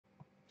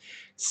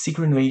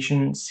Secret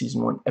Invasion,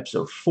 Season 1,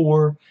 Episode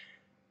 4,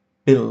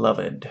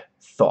 Beloved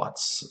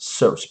Thoughts.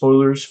 So,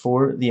 spoilers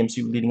for the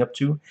MCU leading up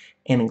to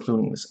and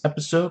including this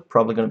episode.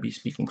 Probably going to be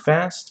speaking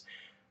fast.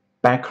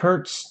 Back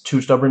hurts,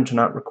 too stubborn to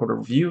not record a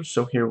review,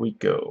 so here we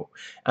go.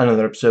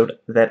 Another episode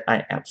that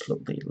I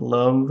absolutely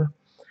love.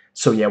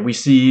 So yeah, we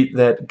see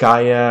that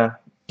Gaia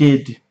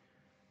did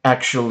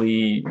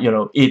actually,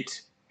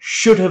 it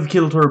should have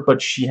killed her,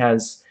 but she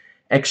has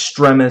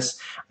extremis.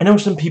 I know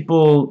some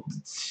people,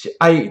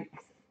 I'm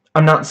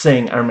not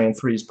saying Iron Man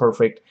 3 is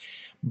perfect,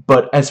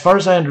 but as far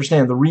as I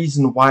understand, the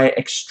reason why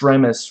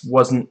extremis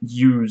wasn't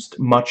used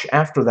much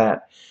after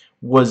that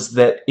was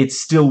that it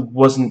still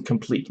wasn't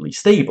completely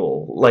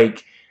stable.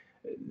 Like,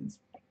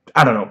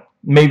 I don't know.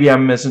 Maybe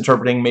I'm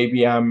misinterpreting.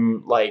 Maybe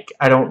I'm like,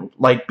 I don't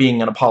like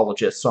being an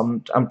apologist,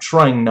 so I'm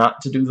trying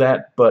not to do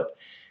that. But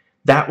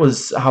that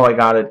was how I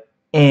got it,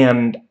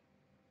 and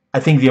I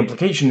think the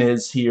implication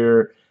is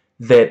here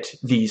that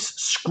these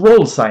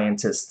scroll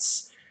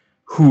scientists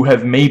who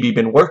have maybe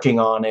been working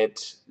on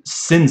it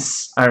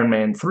since Iron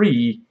Man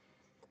 3,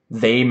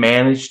 they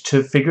managed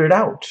to figure it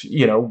out,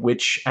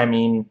 which, I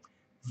mean,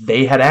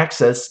 they had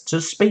access to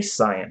space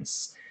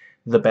science,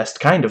 the best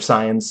kind of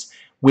science,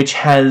 which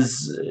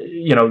has,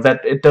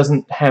 that it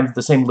doesn't have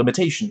the same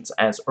limitations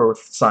as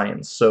Earth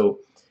science. So,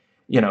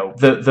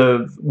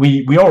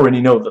 we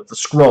already know that the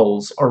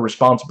Skrulls are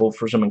responsible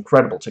for some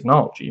incredible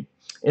technology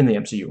in the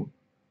MCU.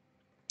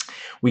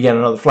 We get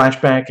another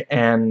flashback,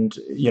 and,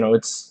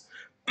 it's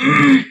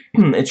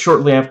it's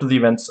shortly after the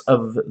events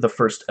of the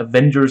first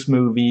Avengers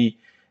movie.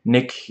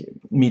 Nick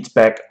meets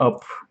back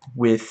up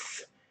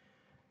with,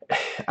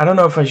 I don't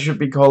know if I should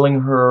be calling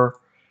her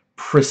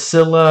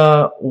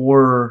Priscilla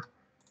or,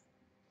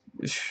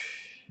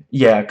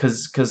 yeah,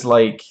 because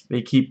like,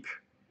 they keep,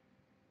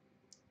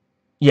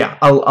 yeah,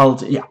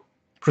 yeah,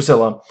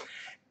 Priscilla,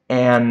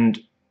 and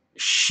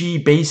she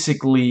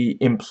basically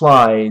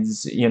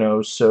implies,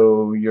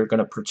 so you're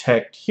gonna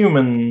protect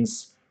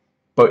humans,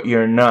 but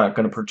you're not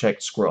gonna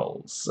protect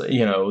Skrulls.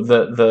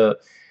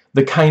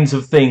 The kinds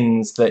of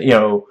things that,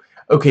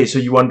 okay, so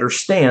you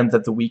understand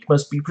that the weak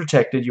must be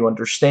protected, you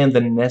understand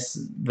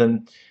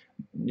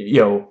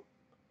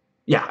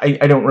yeah,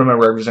 I don't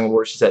remember every single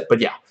word she said,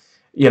 but yeah,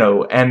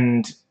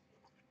 and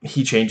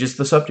he changes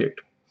the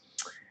subject.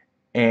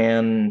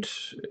 And,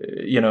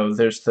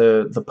 there's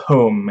the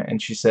poem,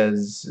 and she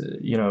says,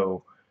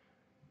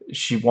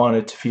 she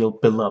wanted to feel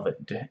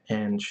beloved,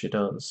 and she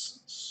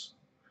does.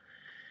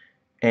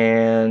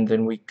 And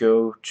then we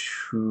go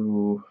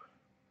to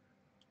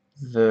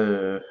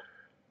the,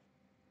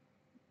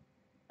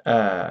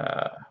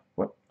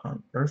 what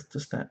on earth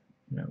does that,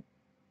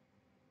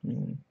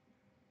 mean?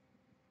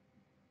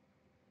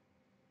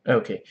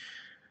 Okay,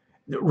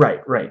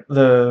 right,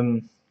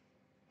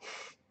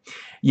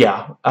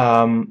 yeah,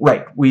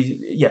 right,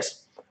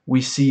 yes,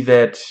 we see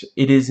that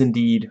it is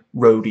indeed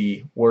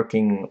Rhodey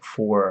working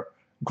for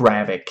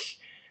Gravik,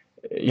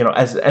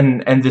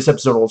 and this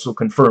episode also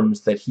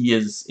confirms that he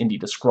is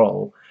indeed a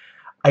Skrull.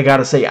 I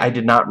gotta say, I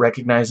did not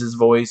recognize his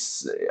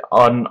voice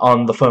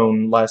on the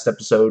phone last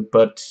episode,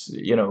 but,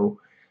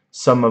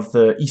 some of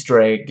the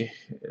Easter egg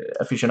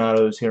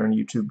aficionados here on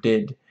YouTube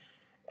did.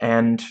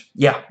 And,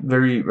 yeah,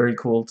 very, very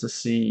cool to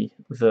see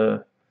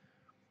the,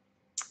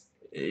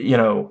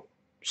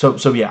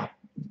 so yeah.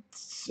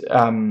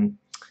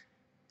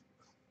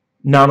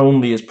 Not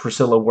only is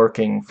Priscilla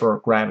working for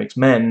Gravik's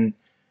men,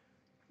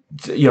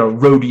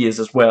 Rhodey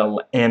is as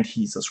well, and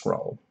he's a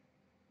Skrull.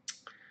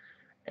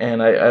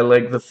 And I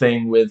like the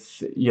thing with,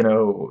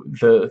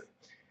 the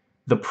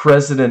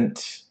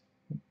president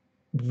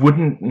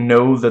wouldn't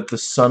know that the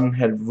sun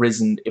had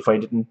risen if I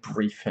didn't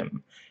brief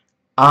him.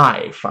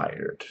 I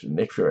fired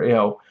Nick Fury.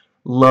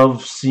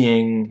 Love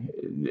seeing,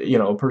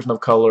 a person of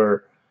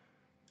color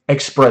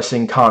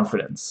expressing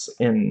confidence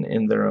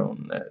in their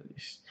own.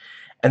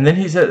 And then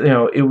he said,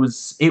 it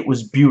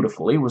was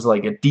beautiful. It was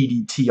like a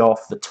DDT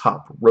off the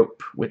top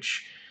rope,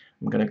 which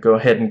I'm gonna go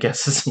ahead and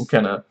guess is some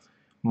kind of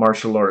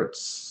martial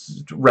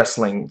arts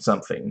wrestling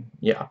something,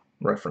 yeah,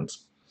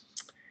 reference.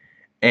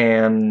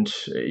 And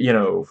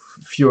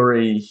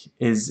Fury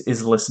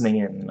is listening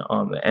in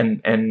on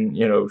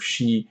and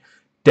she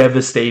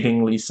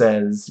devastatingly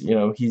says,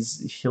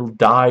 he'll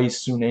die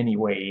soon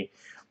anyway.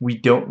 We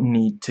don't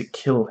need to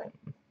kill him.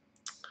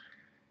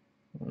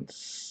 Let's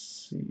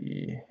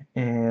see.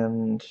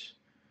 And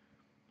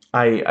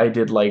I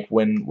did like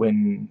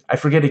when I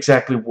forget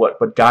exactly what,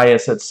 but Gaia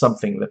said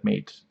something that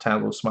made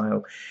Talos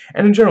smile.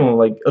 And in general,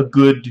 like a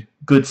good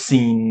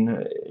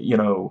scene,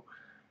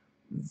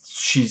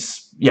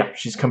 she's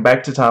come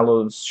back to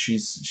Talos.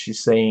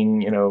 She's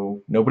saying,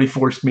 nobody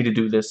forced me to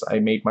do this. I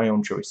made my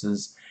own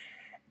choices.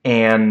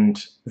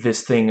 And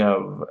this thing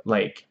of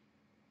like,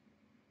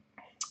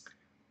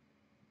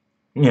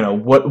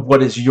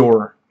 what is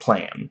your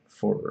plan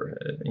for,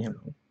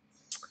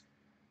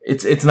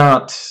 it's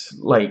not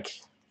like,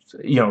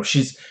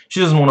 she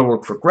doesn't want to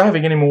work for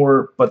Gravik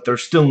anymore, but there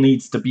still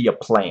needs to be a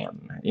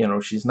plan.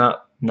 She's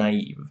not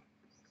naive.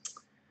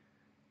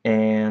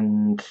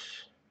 And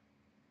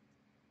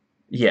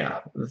yeah,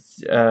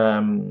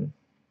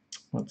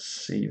 let's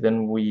see,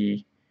 then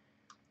we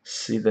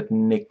see that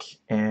Nick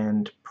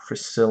and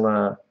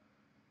Priscilla,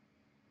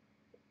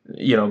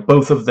 you know,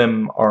 both of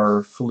them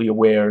are fully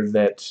aware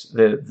that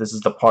this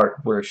is the part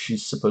where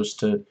she's supposed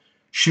to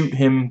shoot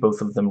him.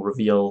 Both of them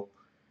reveal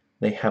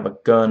they have a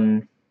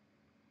gun,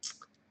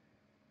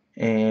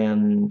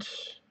 and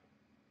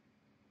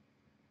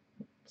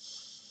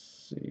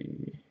let's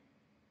see.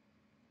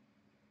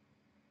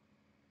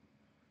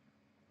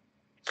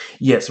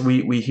 Yes,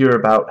 we hear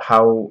about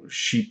how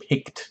she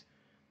picked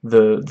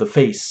the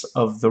face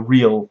of the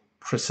real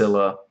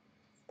Priscilla,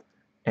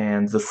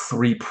 and the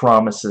three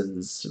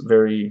promises.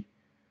 Very,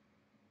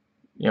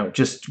 you know,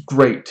 just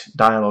great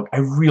dialogue. I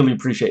really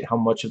appreciate how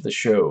much of the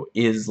show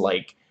is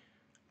like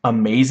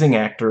amazing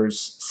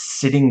actors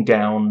sitting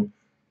down,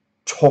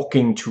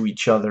 talking to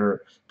each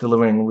other,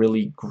 delivering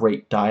really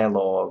great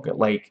dialogue.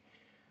 Like,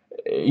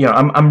 you know,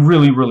 I'm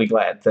really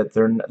glad that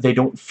they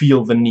don't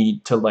feel the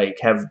need to like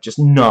have just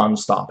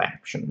non-stop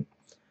action.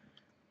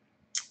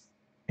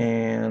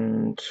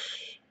 And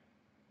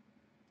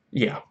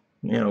yeah,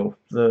 you know,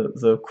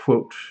 the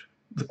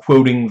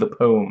quoting the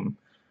poem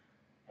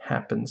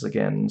happens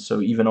again.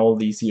 So even all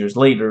these years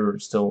later,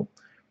 still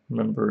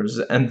remembers.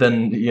 And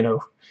then, you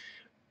know,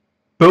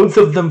 both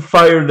of them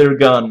fire their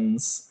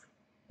guns,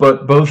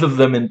 but both of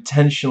them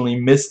intentionally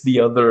miss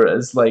the other,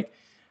 as like,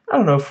 I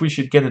don't know if we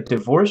should get a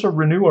divorce or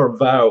renew our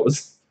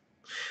vows.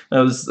 That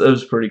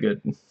was pretty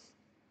good.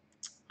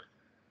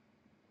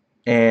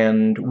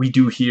 And we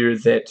do hear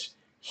that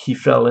he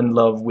fell in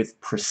love with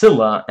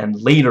Priscilla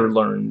and later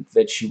learned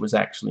that she was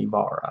actually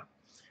Vara.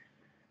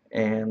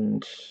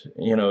 And,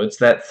 you know, it's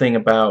that thing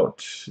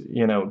about,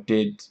 you know,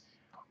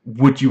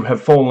 would you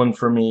have fallen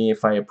for me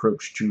if I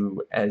approached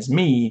you as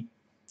me?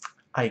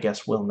 I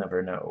guess we'll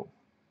never know.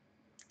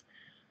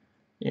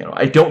 You know,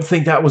 I don't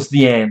think that was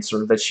the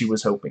answer that she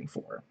was hoping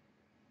for.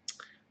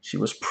 She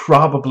was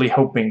probably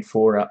hoping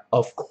for,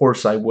 of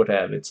course I would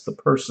have. It's the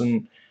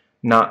person,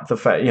 not the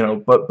fact, you know,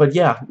 but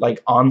yeah,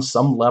 like, on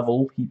some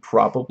level, he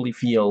probably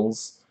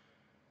feels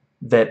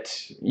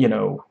that, you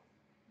know,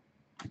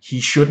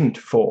 he shouldn't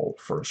fall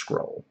for a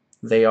Skrull.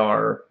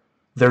 They're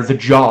the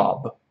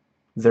job.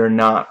 They're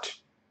not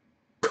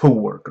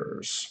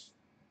co-workers.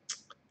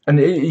 And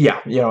yeah,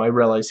 you know, I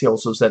realize he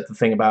also said the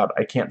thing about,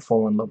 I can't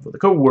fall in love with a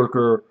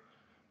co-worker,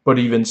 but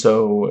even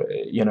so,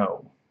 you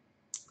know,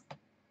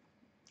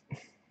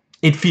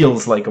 it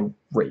feels like a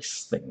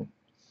race thing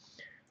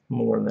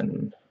more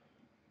than,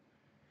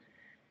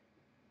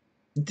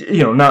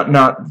 you know, not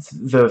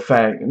the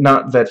fact,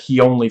 not that he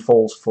only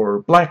falls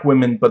for black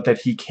women, but that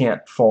he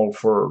can't fall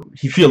for,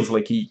 he feels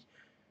like he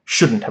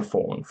shouldn't have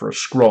fallen for a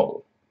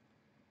Skrull.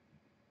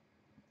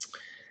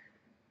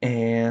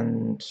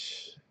 And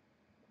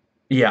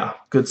yeah,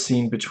 good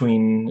scene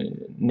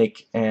between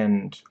Nick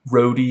and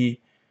Rhodey,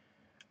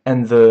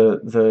 and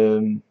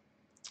the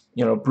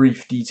you know,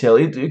 brief detail,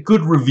 it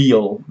good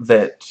reveal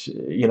that,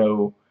 you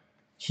know,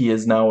 he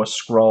is now a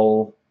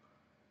Skrull.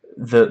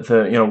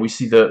 You know, we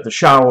see the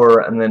shower,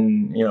 and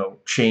then, you know,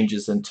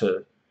 changes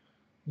into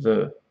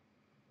the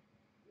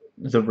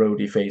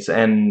Rhodey face,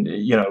 and,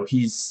 you know,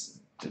 he's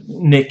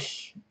Nick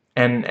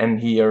and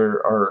he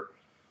are,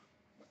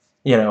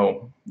 you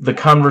know, the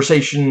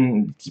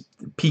conversation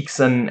peaks,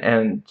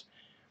 and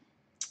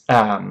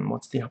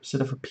what's the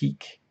opposite of a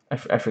peak?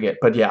 I forget,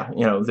 but yeah,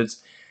 you know,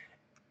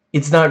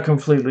 it's not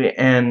completely,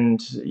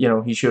 and, you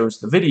know, he shows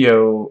the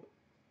video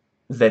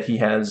that he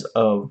has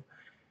of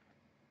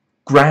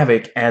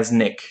Gravik as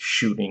Nick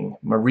shooting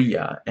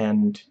Maria,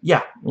 and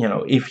yeah, you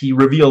know, if he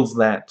reveals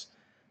that,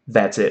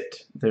 that's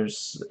it.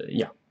 There's,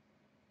 yeah.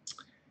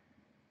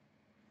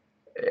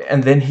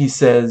 And then he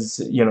says,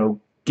 you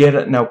know, get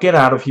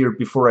out of here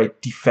before I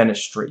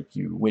defenestrate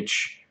you,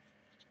 which,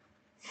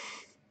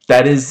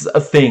 that is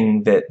a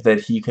thing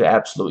that he could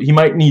absolutely, he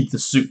might need the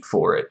suit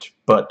for it,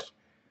 but,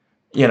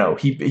 you know,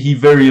 he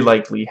very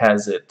likely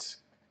has it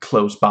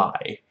close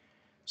by.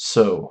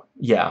 So,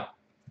 yeah.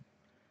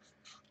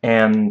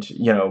 And,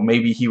 you know,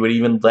 maybe he would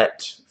even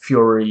let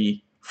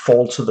Fury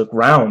fall to the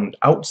ground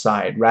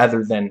outside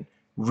rather than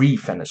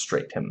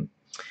refenestrate him.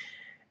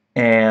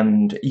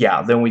 And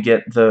yeah, then we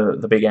get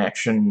the big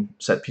action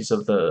set piece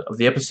of the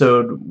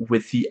episode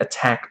with the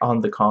attack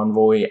on the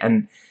convoy,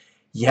 and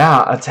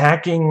yeah,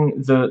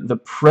 attacking the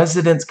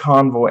president's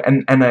convoy,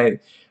 and I,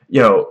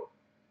 you know,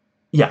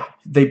 yeah,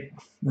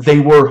 they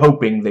were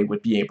hoping they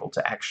would be able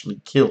to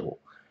actually kill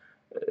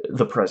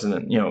the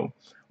president. You know,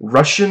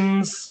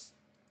 Russians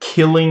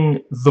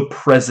killing the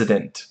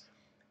president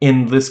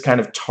in this kind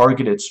of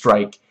targeted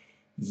strike,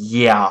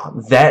 yeah,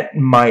 that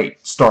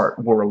might start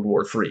World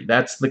War III.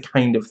 That's the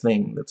kind of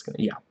thing that's gonna,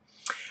 yeah.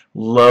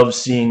 Love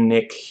seeing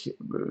Nick,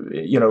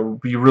 you know,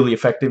 be really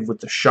effective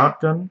with the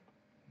shotgun.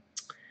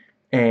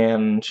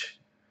 And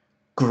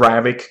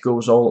Gravik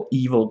goes all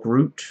evil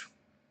Groot.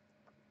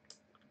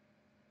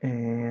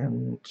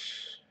 And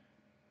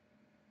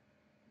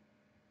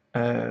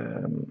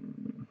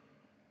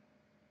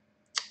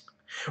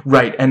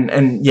right,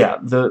 and yeah,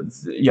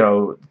 you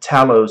know,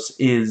 Talos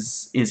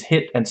is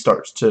hit and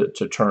starts to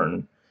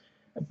turn,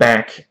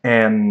 back,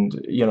 and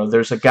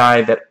there's a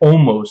guy that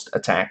almost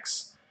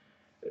attacks,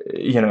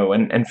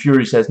 and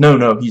Fury says,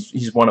 no,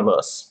 he's one of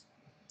us,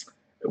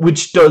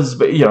 which does,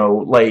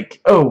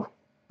 like, oh,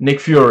 Nick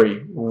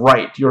Fury,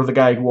 right, you're the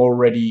guy who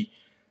already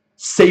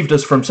saved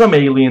us from some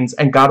aliens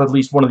and got at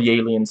least one of the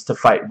aliens to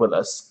fight with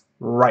us,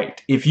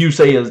 right? If you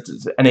say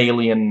an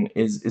alien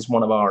is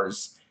one of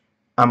ours,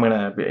 I'm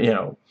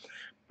gonna,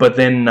 but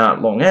then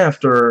not long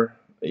after,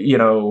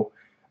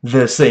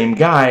 the same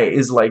guy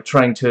is like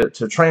trying to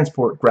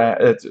transport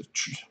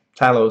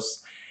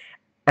Talos,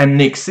 and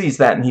Nick sees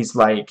that and he's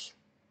like,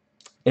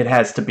 it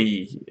has to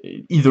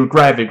be either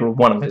Gravik or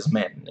one of his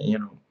men,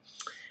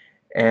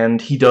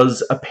 and he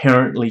does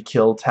apparently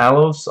kill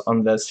Talos,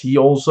 unless he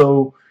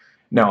also,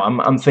 no,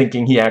 I'm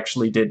thinking he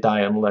actually did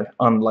die,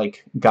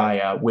 unlike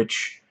Gaia,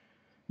 which,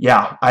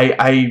 yeah,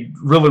 I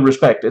really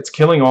respect. It's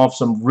killing off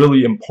some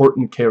really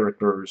important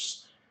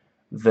characters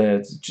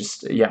that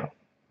just, yeah.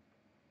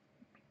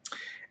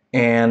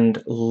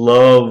 And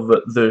love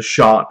the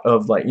shot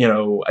of, like,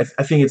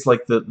 I think it's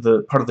like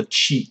the part of the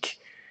cheek,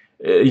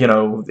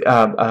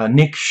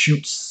 Nick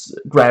shoots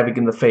Gravik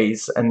in the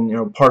face,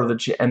 and part of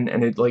the and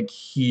it like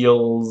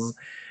heals.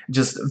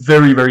 Just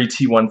very, very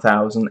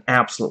T-1000.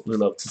 Absolutely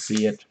love to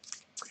see it.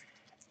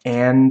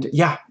 And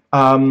yeah,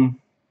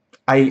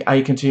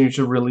 I continue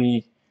to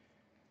really,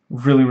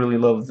 really, really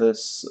love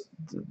this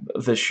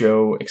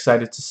show.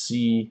 Excited to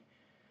see.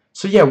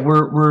 So yeah,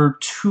 we're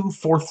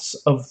 2/4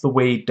 of the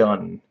way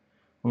done.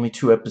 Only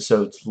 2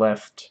 episodes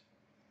left.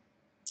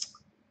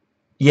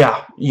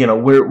 Yeah,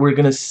 we're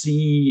gonna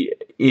see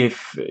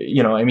if,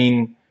 I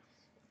mean,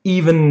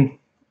 even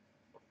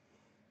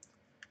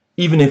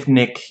if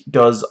Nick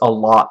does a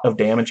lot of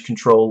damage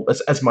control,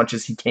 as much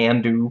as he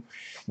can do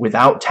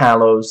without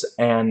Talos,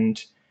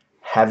 and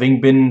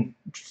having been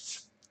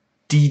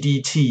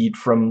DDT'd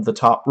from the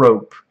top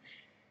rope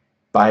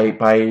by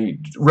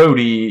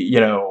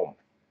Rhodey,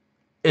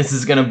 this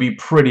is gonna be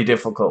pretty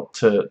difficult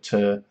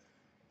to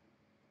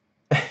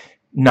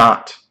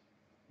not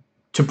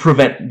to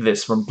prevent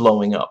this from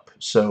blowing up.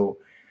 So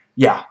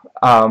yeah,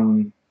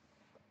 I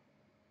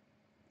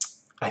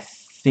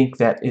think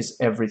that is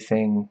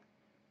everything.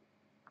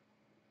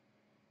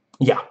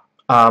 Yeah,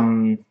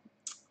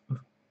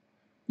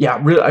 yeah,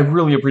 I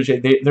really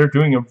appreciate they're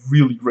doing a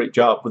really great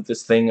job with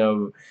this thing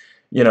of,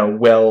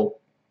 well,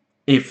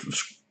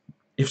 if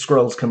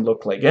Skrulls can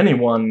look like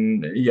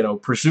anyone,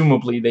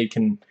 presumably they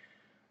can,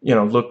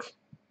 look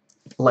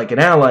like an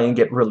ally and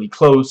get really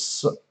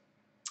close.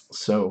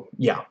 So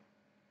yeah,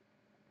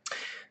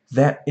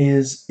 that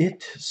is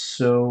it.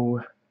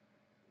 So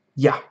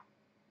yeah,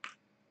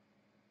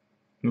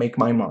 make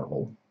my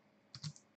Marvel.